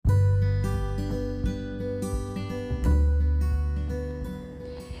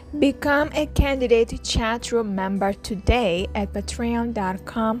Become a candidate chat room member today at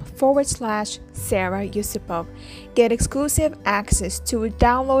patreon.com/Sarah Yusupov. Get exclusive access to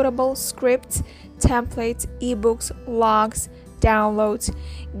downloadable scripts, templates, ebooks, logs, downloads.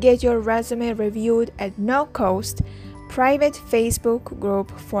 Get your resume reviewed at no cost. Private Facebook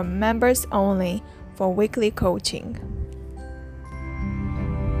group for members only for weekly coaching.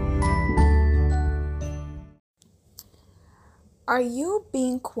 Are you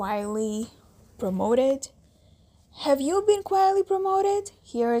being quietly promoted? Have you been quietly promoted?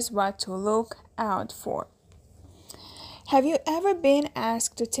 Here's what to look out for. Have you ever been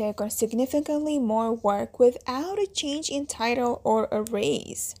asked to take on significantly more work without a change in title or a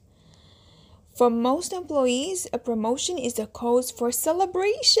raise? For most employees, a promotion is a cause for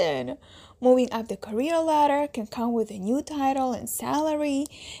celebration. Moving up the career ladder can come with a new title and salary.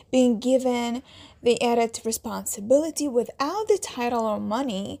 Being given the added responsibility without the title or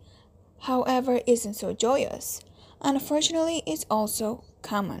money, however, isn't so joyous. Unfortunately, it's also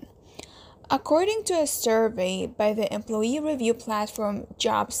common. According to a survey by the employee review platform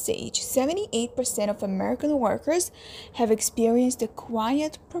JobStage, 78% of American workers have experienced a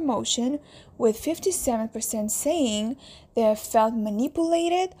quiet promotion, with 57% saying they have felt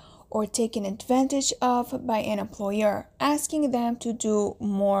manipulated or taken advantage of by an employer, asking them to do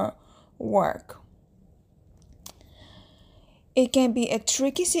more work. It can be a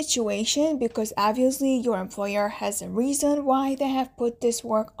tricky situation because obviously your employer has a reason why they have put this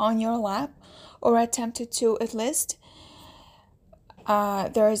work on your lap, or attempted to at least.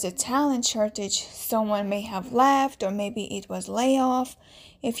 There is a talent shortage. Someone may have left, or maybe it was layoff.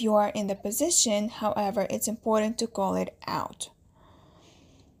 If you are in the position, however, it's important to call it out.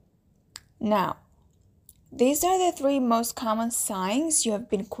 Now, these are the 3 most common signs you have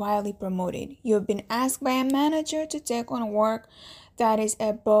been quietly promoted. You have been asked by a manager to take on work that is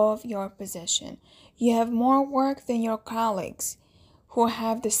above your position. You have more work than your colleagues who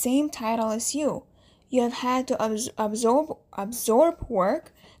have the same title as you. You have had to absorb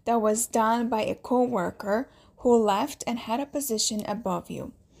work that was done by a coworker who left and had a position above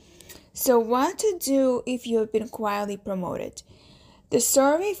you. So what to do if you have been quietly promoted? The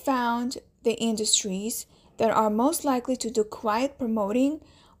survey found the industries that are most likely to do quiet promoting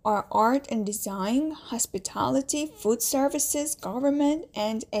are art and design, hospitality, food services, government,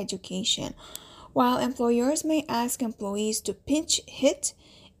 and education. While employers may ask employees to pinch hit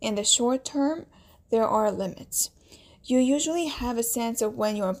in the short term, there are limits. You usually have a sense of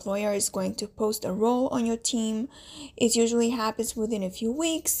when your employer is going to post a role on your team. It usually happens within a few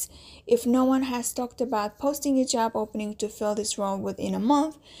weeks. If no one has talked about posting a job opening to fill this role within a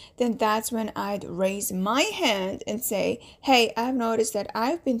month, then that's when I'd raise my hand and say, hey, I've noticed that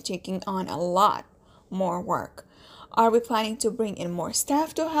I've been taking on a lot more work. Are we planning to bring in more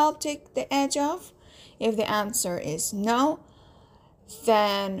staff to help take the edge off? If the answer is no,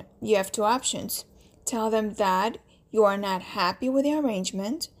 then you have 2 options. Tell them that you are not happy with the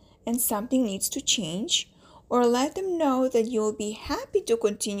arrangement and something needs to change, or let them know that you'll be happy to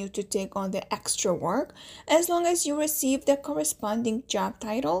continue to take on the extra work as long as you receive the corresponding job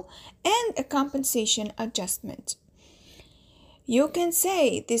title and a compensation adjustment. You can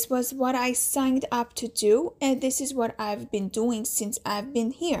say, this was what I signed up to do, and this is what I've been doing since I've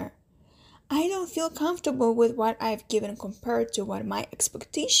been here. I don't feel comfortable with what I've given compared to what my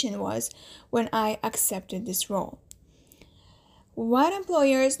expectation was when I accepted this role. What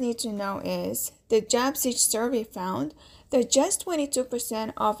employers need to know is the JobStage survey found that just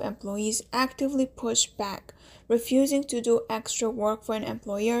 22% of employees actively push back, refusing to do extra work for an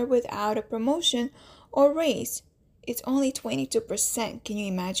employer without a promotion or raise. It's only 22%. Can you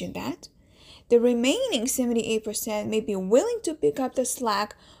imagine that? The remaining 78% may be willing to pick up the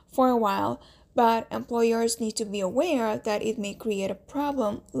slack for a while, but employers need to be aware that it may create a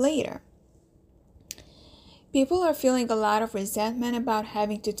problem later. People are feeling a lot of resentment about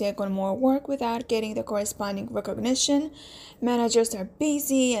having to take on more work without getting the corresponding recognition. Managers are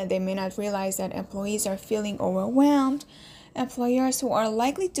busy and they may not realize that employees are feeling overwhelmed. Employers who are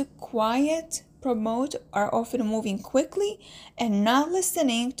likely to quiet promote are often moving quickly and not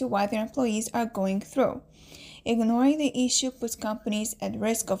listening to what their employees are going through. Ignoring the issue puts companies at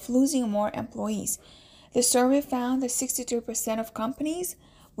risk of losing more employees. The survey found that 63% of companies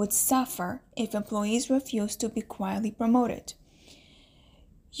would suffer if employees refuse to be quietly promoted.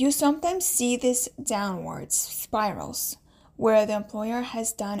 You sometimes see these downwards spirals where the employer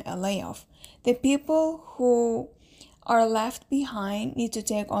has done a layoff. The people who are left behind need to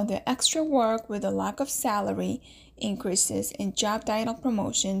take on the extra work with the lack of salary increases and job title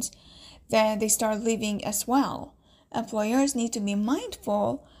promotions. Then they start leaving as well. Employers need to be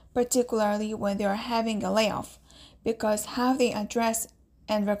mindful particularly when they are having a layoff, because how they address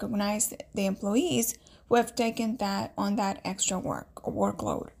and recognize the employees who have taken that extra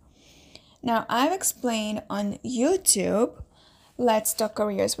workload. Now, I've explained on YouTube, Let's Talk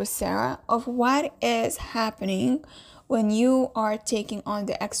Careers with Sarah, of what is happening when you are taking on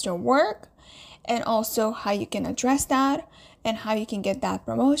the extra work, and also how you can address that and how you can get that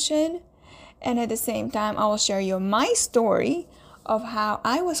promotion. And at the same time, I will share you my story of how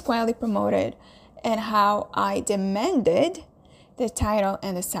I was quietly promoted and how I demanded the title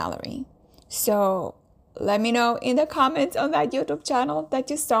and the salary. So let me know in the comments on that YouTube channel that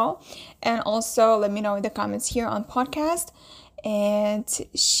you saw, and also let me know in the comments here on podcast, and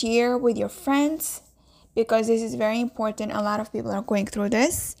share with your friends, because this is very important. A lot of people are going through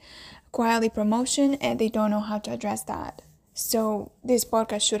this quietly promotion and they don't know how to address that. So this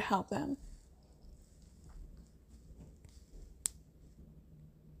podcast should help them.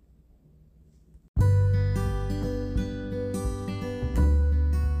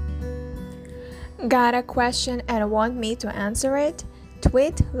 Got a question and want me to answer it?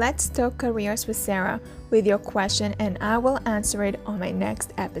 Tweet Let's Talk Careers with Sarah with your question and I will answer it on my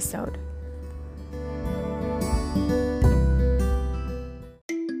next episode.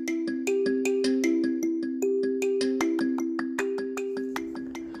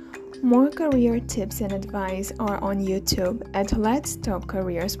 More career tips and advice are on YouTube at Let's Talk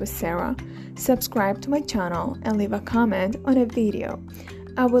Careers with Sarah. Subscribe to my channel and leave a comment on a video.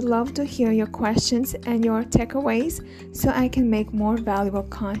 I would love to hear your questions and your takeaways so I can make more valuable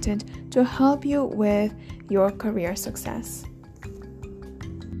content to help you with your career success.